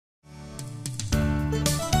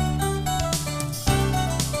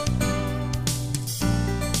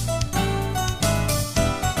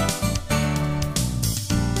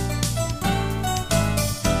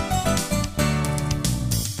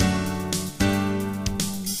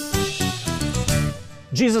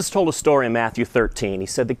Jesus told a story in Matthew 13. He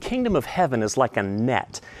said, the kingdom of heaven is like a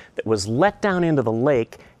net that was let down into the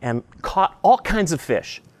lake and caught all kinds of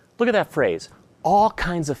fish. Look at that phrase, all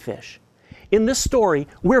kinds of fish. In this story,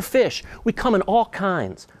 we're fish. We come in all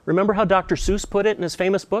kinds. Remember how Dr. Seuss put it in his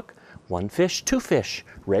famous book? One fish, two fish,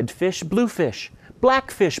 red fish, blue fish,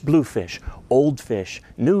 black fish, blue fish, old fish,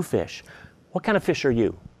 new fish. What kind of fish are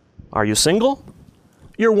you? Are you single?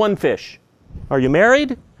 You're one fish. Are you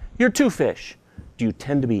married? You're two fish. Do you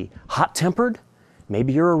tend to be hot-tempered?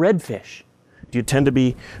 Maybe you're a red fish. Do you tend to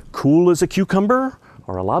be cool as a cucumber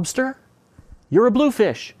or a lobster? You're a blue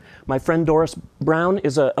fish. My friend Doris Brown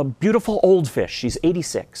is a beautiful old fish. She's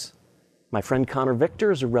 86. My friend Connor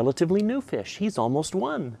Victor is a relatively new fish. He's almost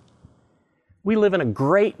 1. We live in a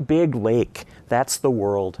great big lake. That's the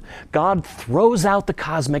world. God throws out the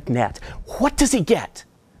cosmic net. What does he get?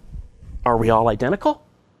 Are we all identical?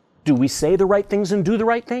 Do we say the right things and do the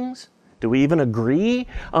right things? Do we even agree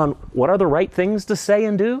on what are the right things to say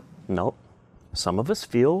and do? Nope. Some of us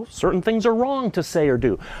feel certain things are wrong to say or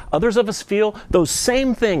do. Others of us feel those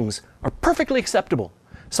same things are perfectly acceptable.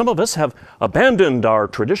 Some of us have abandoned our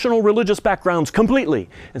traditional religious backgrounds completely,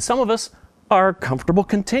 and some of us are comfortable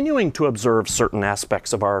continuing to observe certain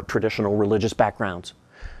aspects of our traditional religious backgrounds.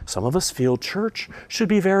 Some of us feel church should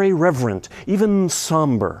be very reverent, even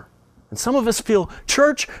somber. And some of us feel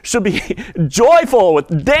church should be joyful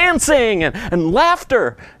with dancing and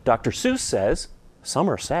laughter. Dr. Seuss says some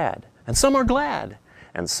are sad, and some are glad,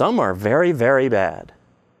 and some are very, very bad.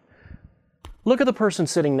 Look at the person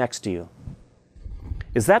sitting next to you.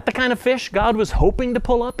 Is that the kind of fish God was hoping to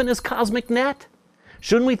pull up in his cosmic net?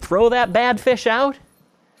 Shouldn't we throw that bad fish out?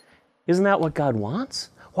 Isn't that what God wants?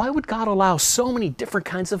 Why would God allow so many different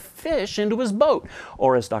kinds of fish into his boat?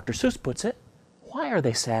 Or as Dr. Seuss puts it, why are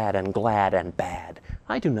they sad and glad and bad?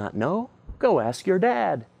 I do not know. Go ask your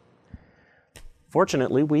dad.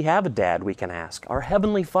 Fortunately, we have a dad we can ask. Our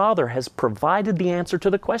Heavenly Father has provided the answer to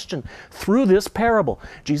the question through this parable.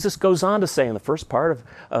 Jesus goes on to say in the first part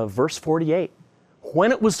of verse 48,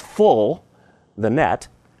 when it was full, the net,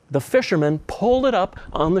 the fishermen pulled it up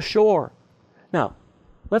on the shore. Now,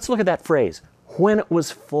 let's look at that phrase, when it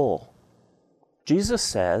was full. Jesus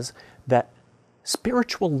says that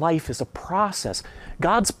spiritual life is a process.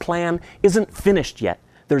 God's plan isn't finished yet.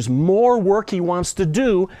 There's more work he wants to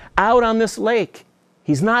do out on this lake.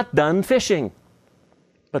 He's not done fishing.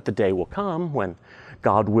 But the day will come when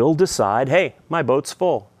God will decide, hey, my boat's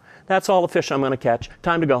full. That's all the fish I'm going to catch.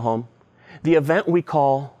 Time to go home. The event we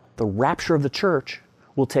call the rapture of the church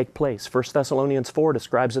will take place. 1 Thessalonians 4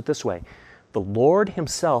 describes it this way. The Lord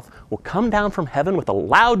himself will come down from heaven with a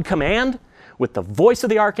loud command, with the voice of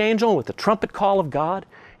the archangel, with the trumpet call of God,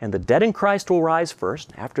 and the dead in Christ will rise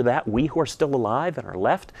first. After that, we who are still alive and are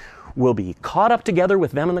left will be caught up together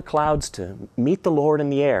with them in the clouds to meet the Lord in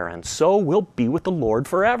the air, and so we'll be with the Lord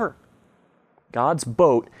forever. God's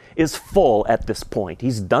boat is full at this point.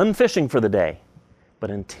 He's done fishing for the day.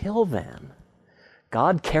 But until then,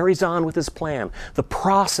 God carries on with his plan. The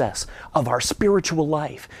process of our spiritual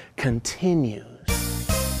life continues.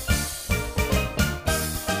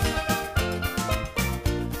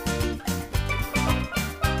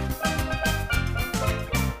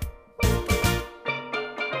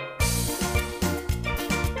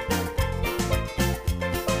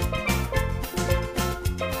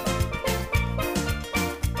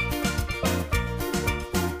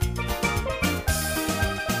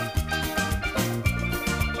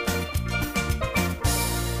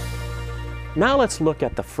 Now let's look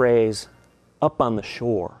at the phrase, up on the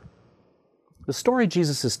shore. The story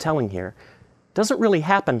Jesus is telling here doesn't really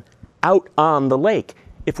happen out on the lake.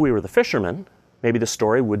 If we were the fishermen, maybe the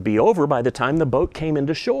story would be over by the time the boat came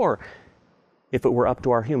into shore. If it were up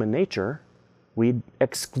to our human nature, we'd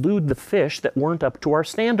exclude the fish that weren't up to our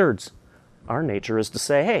standards. Our nature is to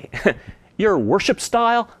say, hey, your worship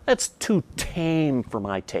style, that's too tame for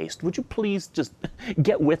my taste. Would you please just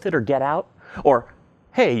get with it or get out? Or,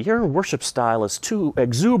 hey, your worship style is too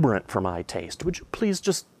exuberant for my taste. Would you please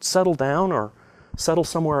just settle down or settle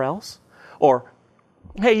somewhere else? Or,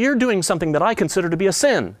 hey, you're doing something that I consider to be a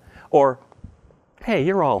sin. Or, hey,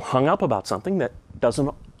 you're all hung up about something that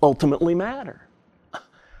doesn't ultimately matter.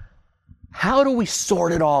 How do we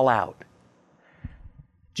sort it all out?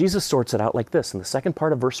 Jesus sorts it out like this in the second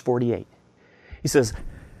part of verse 48. He says,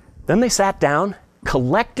 then they sat down,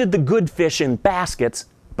 collected the good fish in baskets,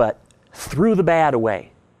 but threw the bad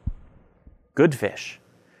away. Good fish.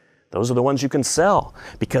 Those are the ones you can sell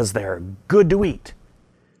because they're good to eat.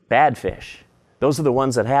 Bad fish. Those are the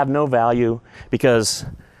ones that have no value because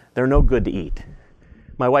they're no good to eat.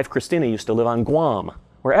 My wife Christina used to live on Guam,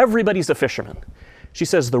 where everybody's a fisherman. She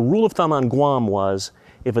says the rule of thumb on Guam was,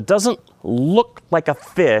 if it doesn't look like a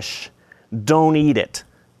fish, don't eat it.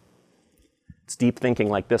 It's deep thinking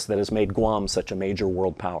like this that has made Guam such a major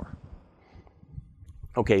world power.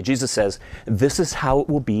 Okay, Jesus says, this is how it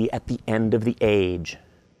will be at the end of the age.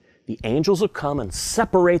 The angels will come and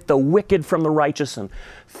separate the wicked from the righteous and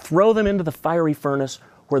throw them into the fiery furnace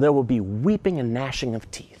where there will be weeping and gnashing of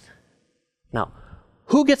teeth. Now,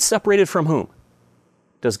 who gets separated from whom?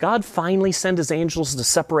 Does God finally send his angels to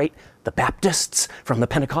separate the Baptists from the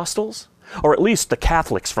Pentecostals? Or at least the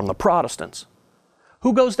Catholics from the Protestants?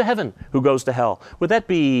 Who goes to heaven? Who goes to hell? Would that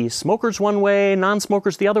be smokers one way,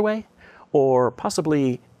 non-smokers the other way? Or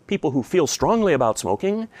possibly people who feel strongly about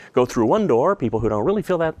smoking go through one door, people who don't really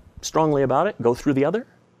feel that strongly about it go through the other?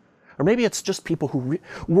 Or maybe it's just people who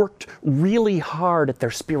worked really hard at their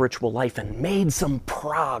spiritual life and made some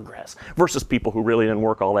progress versus people who really didn't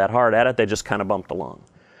work all that hard at it, they just kind of bumped along.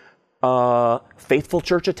 Faithful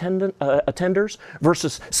church attenders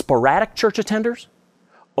versus sporadic church attenders?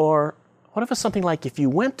 Or what if it's something like if you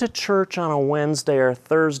went to church on a Wednesday or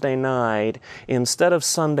Thursday night instead of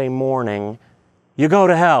Sunday morning, you go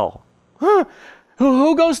to hell? Huh?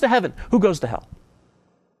 Who goes to heaven? Who goes to hell?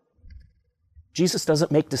 Jesus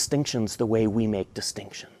doesn't make distinctions the way we make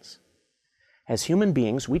distinctions. As human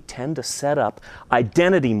beings, we tend to set up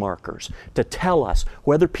identity markers to tell us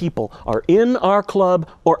whether people are in our club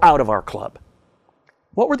or out of our club.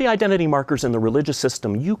 What were the identity markers in the religious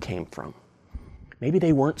system you came from? Maybe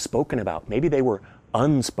they weren't spoken about. Maybe they were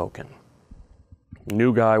unspoken.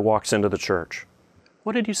 New guy walks into the church.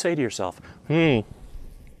 What did you say to yourself?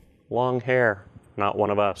 Long hair, not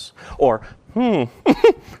one of us. Or,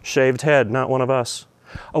 shaved head, not one of us.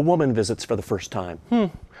 A woman visits for the first time.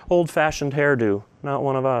 Old-fashioned hairdo, not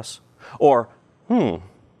one of us. Or,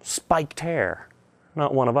 spiked hair,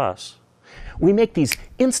 not one of us. We make these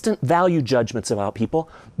instant value judgments about people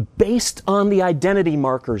based on the identity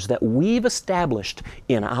markers that we've established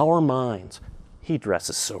in our minds. He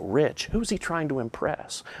dresses so rich. Who's he trying to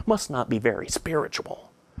impress? Must not be very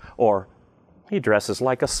spiritual. Or, he dresses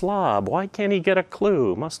like a slob. Why can't he get a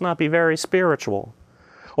clue? Must not be very spiritual.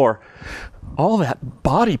 Or, all that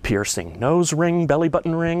body piercing, nose ring, belly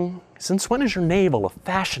button ring. Since when is your navel a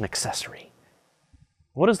fashion accessory?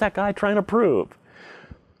 What is that guy trying to prove?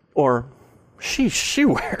 Or, she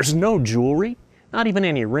wears no jewelry, not even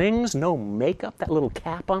any rings, no makeup, that little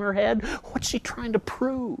cap on her head. What's she trying to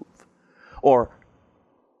prove? Or,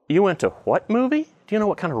 you went to what movie? Do you know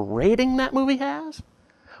what kind of rating that movie has?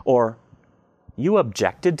 Or, you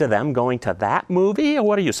objected to them going to that movie? Or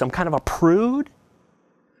what are you, some kind of a prude?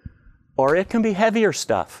 Or it can be heavier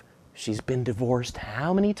stuff. She's been divorced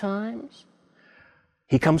how many times?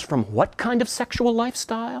 He comes from what kind of sexual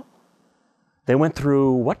lifestyle? They went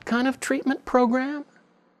through what kind of treatment program?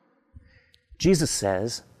 Jesus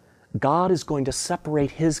says God is going to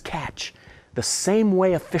separate his catch the same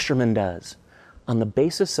way a fisherman does, on the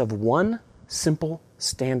basis of one simple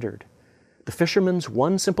standard. The fisherman's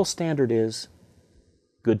one simple standard is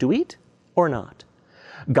good to eat or not.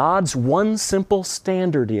 God's one simple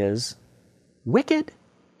standard is wicked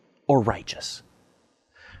or righteous.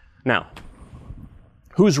 Now,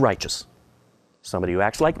 who's righteous? Somebody who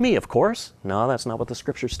acts like me, of course. No, that's not what the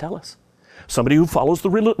scriptures tell us. Somebody who follows the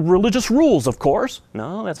religious rules, of course.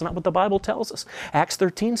 No, that's not what the Bible tells us. Acts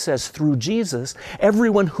 13 says, through Jesus,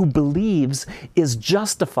 everyone who believes is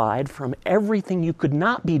justified from everything you could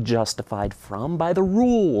not be justified from by the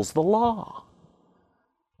rules, the law.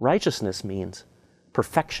 Righteousness means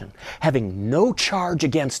perfection, having no charge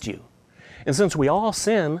against you. And since we all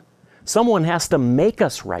sin, someone has to make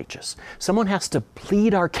us righteous. Someone has to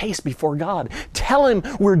plead our case before God. Tell him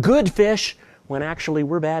we're good fish when actually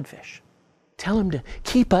we're bad fish. Tell him to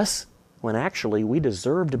keep us when actually we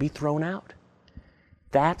deserve to be thrown out.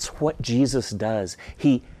 That's what Jesus does.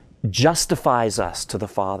 He justifies us to the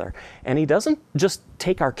Father. And he doesn't just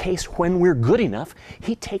take our case when we're good enough.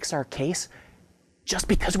 He takes our case just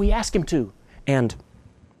because we ask him to and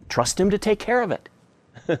trust him to take care of it.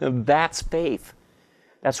 That's faith.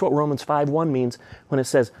 That's what Romans 5:1 means when it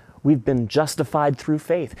says we've been justified through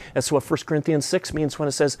faith. That's what 1 Corinthians 6 means when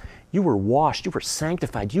it says you were washed, you were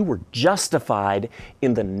sanctified, you were justified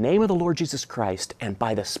in the name of the Lord Jesus Christ and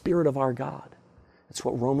by the Spirit of our God. That's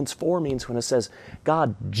what Romans 4 means when it says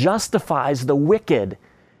God justifies the wicked.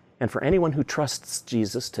 And for anyone who trusts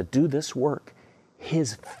Jesus to do this work,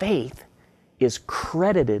 his faith is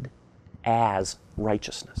credited as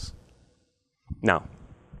righteousness. Now,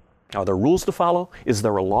 are there rules to follow? Is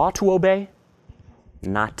there a law to obey?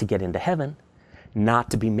 Not to get into heaven, not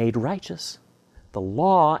to be made righteous. The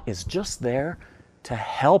law is just there to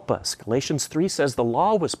help us. Galatians 3 says the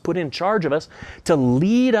law was put in charge of us to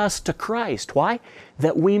lead us to Christ. Why?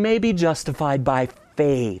 That we may be justified by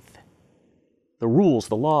faith. The rules,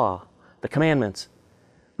 the law, the commandments,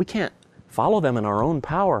 we can't follow them in our own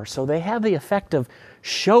power, so they have the effect of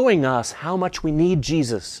showing us how much we need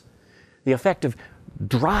Jesus, the effect of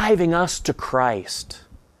driving us to Christ.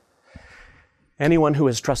 Anyone who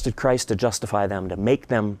has trusted Christ to justify them, to make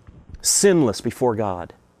them sinless before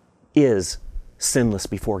God, is sinless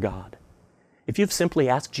before God. If you've simply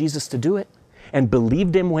asked Jesus to do it and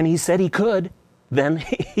believed Him when He said He could, then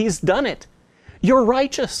He's done it. You're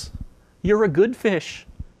righteous. You're a good fish.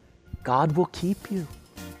 God will keep you.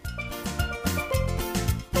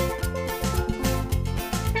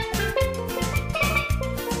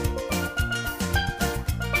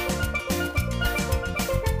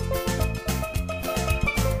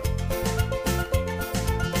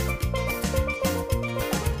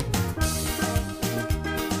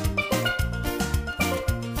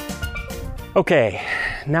 Okay,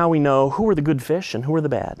 now we know who are the good fish and who are the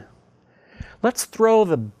bad. Let's throw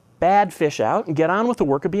the bad fish out and get on with the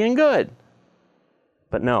work of being good.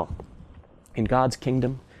 But no, in God's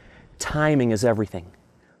kingdom, timing is everything.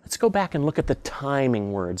 Let's go back and look at the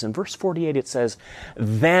timing words. In verse 48 it says,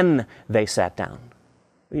 then they sat down.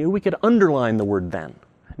 We could underline the word then.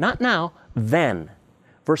 Not now, then.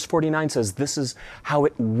 Verse 49 says, this is how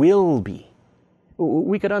it will be.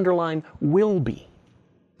 We could underline will be.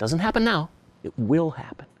 Doesn't happen now. It will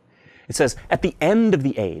happen. It says, at the end of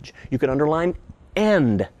the age. You could underline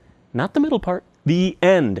end, not the middle part, the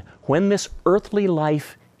end, when this earthly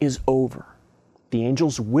life is over. The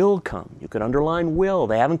angels will come. You could underline will.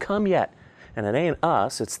 They haven't come yet. And it ain't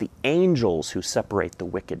us, it's the angels who separate the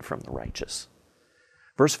wicked from the righteous.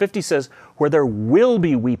 Verse 50 says, where there will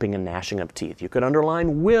be weeping and gnashing of teeth. You could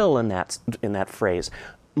underline will in that phrase.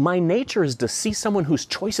 My nature is to see someone whose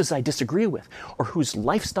choices I disagree with, or whose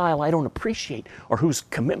lifestyle I don't appreciate, or whose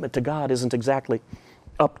commitment to God isn't exactly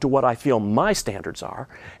up to what I feel my standards are,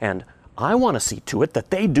 and I want to see to it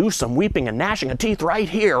that they do some weeping and gnashing of teeth right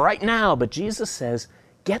here, right now. But Jesus says,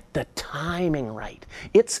 get the timing right.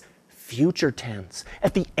 It's future tense,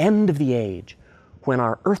 at the end of the age, when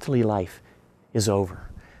our earthly life is over.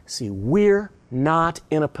 See, we're not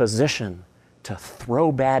in a position to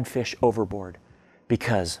throw bad fish overboard,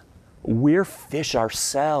 because we're fish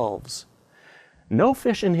ourselves. No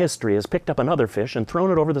fish in history has picked up another fish and thrown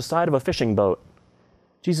it over the side of a fishing boat.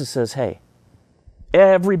 Jesus says, hey,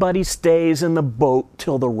 everybody stays in the boat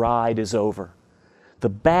till the ride is over. The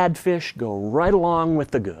bad fish go right along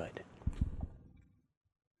with the good.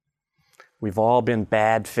 We've all been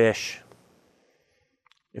bad fish.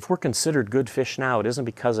 If we're considered good fish now, it isn't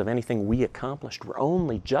because of anything we accomplished. We're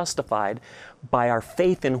only justified by our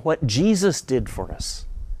faith in what Jesus did for us.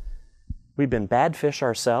 We've been bad fish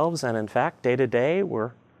ourselves, and in fact, day to day,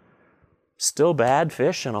 we're still bad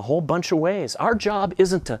fish in a whole bunch of ways. Our job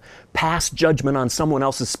isn't to pass judgment on someone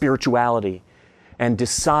else's spirituality and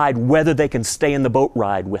decide whether they can stay in the boat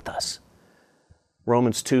ride with us.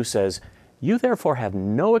 Romans 2 says, you therefore have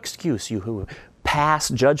no excuse, you who pass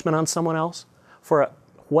judgment on someone else, for at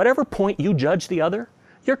whatever point you judge the other,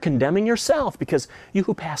 you're condemning yourself, because you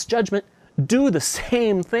who pass judgment do the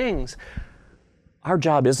same things. Our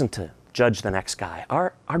job isn't to judge the next guy.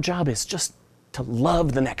 Our job is just to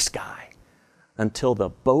love the next guy until the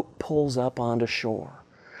boat pulls up onto shore.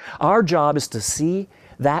 Our job is to see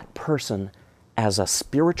that person as a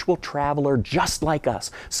spiritual traveler just like us,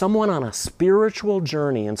 someone on a spiritual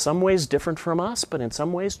journey, in some ways different from us, but in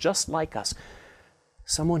some ways just like us.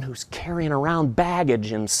 Someone who's carrying around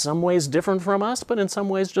baggage, in some ways different from us, but in some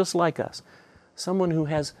ways just like us. Someone who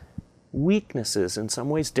has weaknesses, in some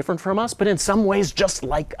ways different from us, but in some ways just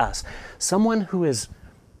like us. Someone who is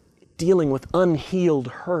dealing with unhealed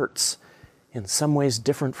hurts, in some ways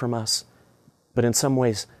different from us, but in some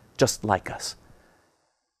ways just like us.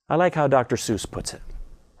 I like how Dr. Seuss puts it.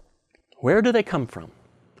 Where do they come from?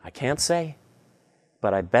 I can't say,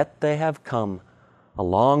 but I bet they have come a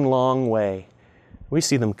long, long way. We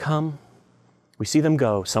see them come, we see them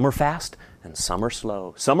go. Some are fast and some are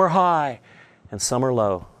slow. Some are high and some are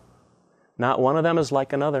low. Not one of them is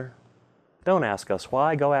like another. Don't ask us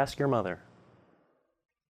why, go ask your mother.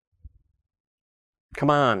 Come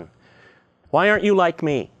on, why aren't you like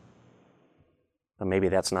me? Well, maybe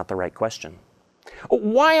that's not the right question.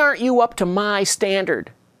 Why aren't you up to my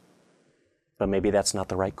standard? But maybe that's not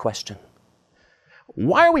the right question.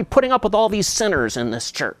 Why are we putting up with all these sinners in this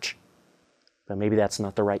church? But maybe that's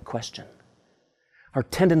not the right question. Our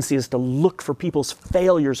tendency is to look for people's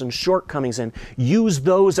failures and shortcomings and use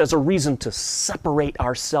those as a reason to separate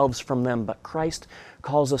ourselves from them. But Christ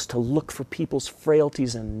calls us to look for people's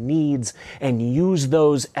frailties and needs and use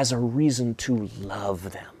those as a reason to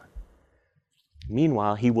love them.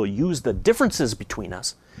 Meanwhile, He will use the differences between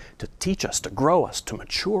us to teach us, to grow us, to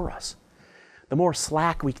mature us. The more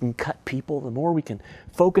slack we can cut people, the more we can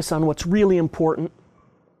focus on what's really important,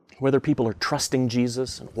 whether people are trusting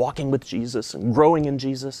Jesus and walking with Jesus and growing in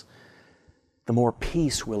Jesus, the more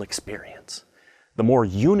peace we'll experience, the more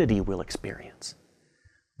unity we'll experience,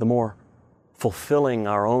 the more fulfilling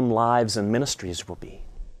our own lives and ministries will be.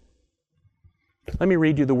 Let me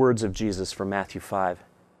read you the words of Jesus from Matthew 5.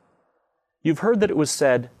 You've heard that it was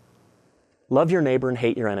said, love your neighbor and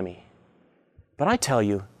hate your enemy. But I tell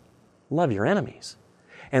you, love your enemies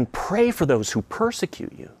and pray for those who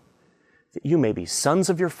persecute you, that you may be sons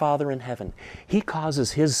of your Father in heaven. He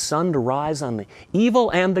causes His sun to rise on the evil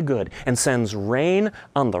and the good and sends rain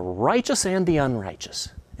on the righteous and the unrighteous.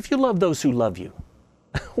 If you love those who love you,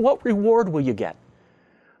 what reward will you get?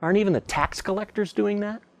 Aren't even the tax collectors doing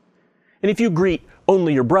that? And if you greet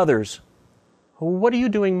only your brothers, what are you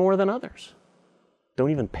doing more than others? Don't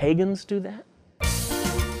even pagans do that?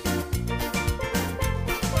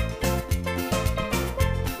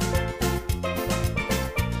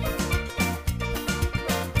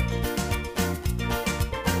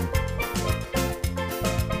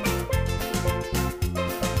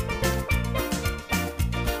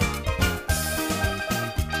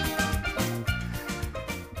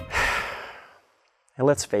 And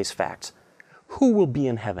let's face facts. Who will be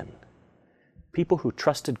in heaven? People who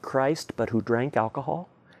trusted Christ but who drank alcohol?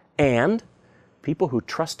 And people who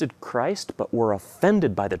trusted Christ but were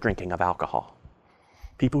offended by the drinking of alcohol?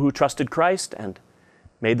 People who trusted Christ and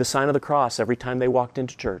made the sign of the cross every time they walked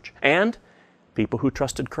into church? And people who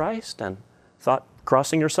trusted Christ and thought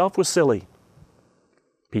crossing yourself was silly?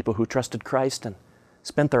 People who trusted Christ and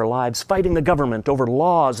spent their lives fighting the government over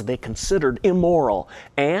laws they considered immoral?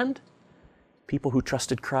 And people who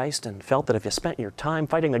trusted Christ and felt that if you spent your time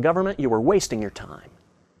fighting the government, you were wasting your time.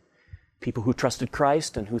 People who trusted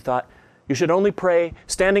Christ and who thought you should only pray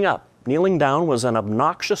standing up. Kneeling down was an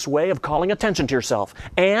obnoxious way of calling attention to yourself.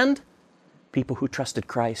 And people who trusted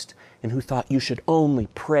Christ and who thought you should only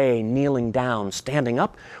pray kneeling down. Standing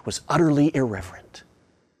up was utterly irreverent.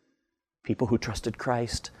 People who trusted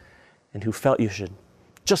Christ and who felt you should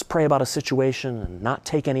just pray about a situation and not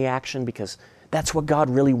take any action because that's what God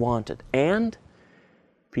really wanted. And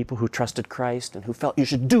people who trusted Christ and who felt you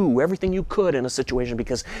should do everything you could in a situation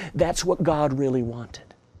because that's what God really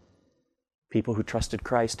wanted. People who trusted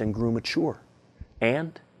Christ and grew mature.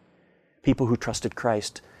 And people who trusted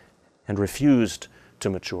Christ and refused to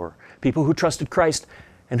mature. People who trusted Christ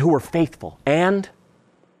and who were faithful. And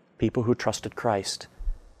people who trusted Christ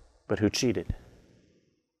but who cheated.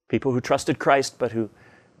 People who trusted Christ but who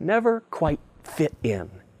never quite fit in.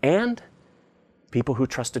 And people who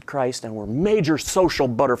trusted Christ and were major social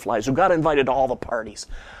butterflies who got invited to all the parties.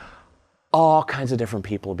 All kinds of different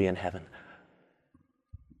people will be in heaven.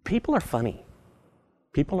 People are funny.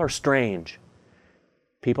 People are strange.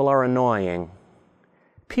 People are annoying.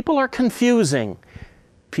 People are confusing.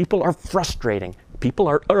 People are frustrating. People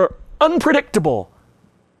are unpredictable.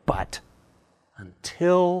 But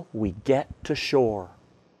until we get to shore,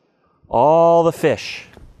 all the fish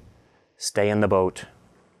stay in the boat.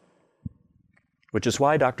 Which is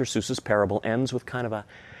why Dr. Seuss's parable ends with kind of a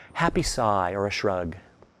happy sigh or a shrug.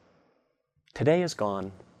 Today is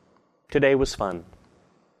gone. Today was fun.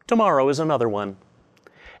 Tomorrow is another one.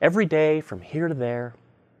 Every day from here to there,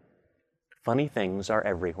 funny things are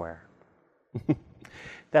everywhere.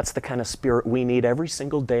 That's the kind of spirit we need every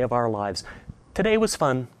single day of our lives. Today was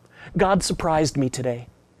fun. God surprised me today.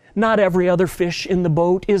 Not every other fish in the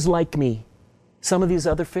boat is like me. Some of these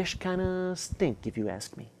other fish kind of stink, if you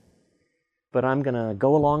ask me. But I'm going to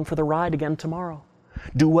go along for the ride again tomorrow.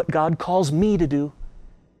 Do what God calls me to do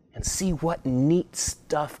and see what neat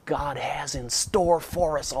stuff God has in store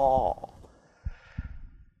for us all.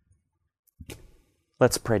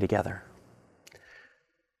 Let's pray together.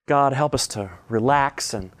 God, help us to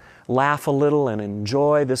relax and laugh a little and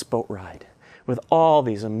enjoy this boat ride with all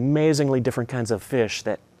these amazingly different kinds of fish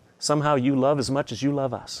that somehow you love as much as you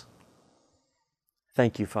love us.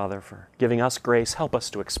 Thank you, Father, for giving us grace. Help us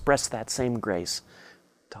to express that same grace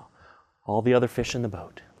to all the other fish in the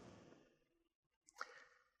boat.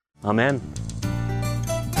 Amen.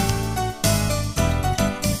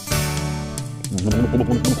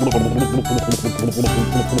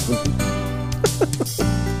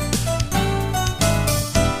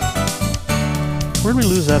 Where'd we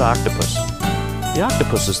lose that octopus? The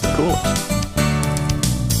octopus is the coolest.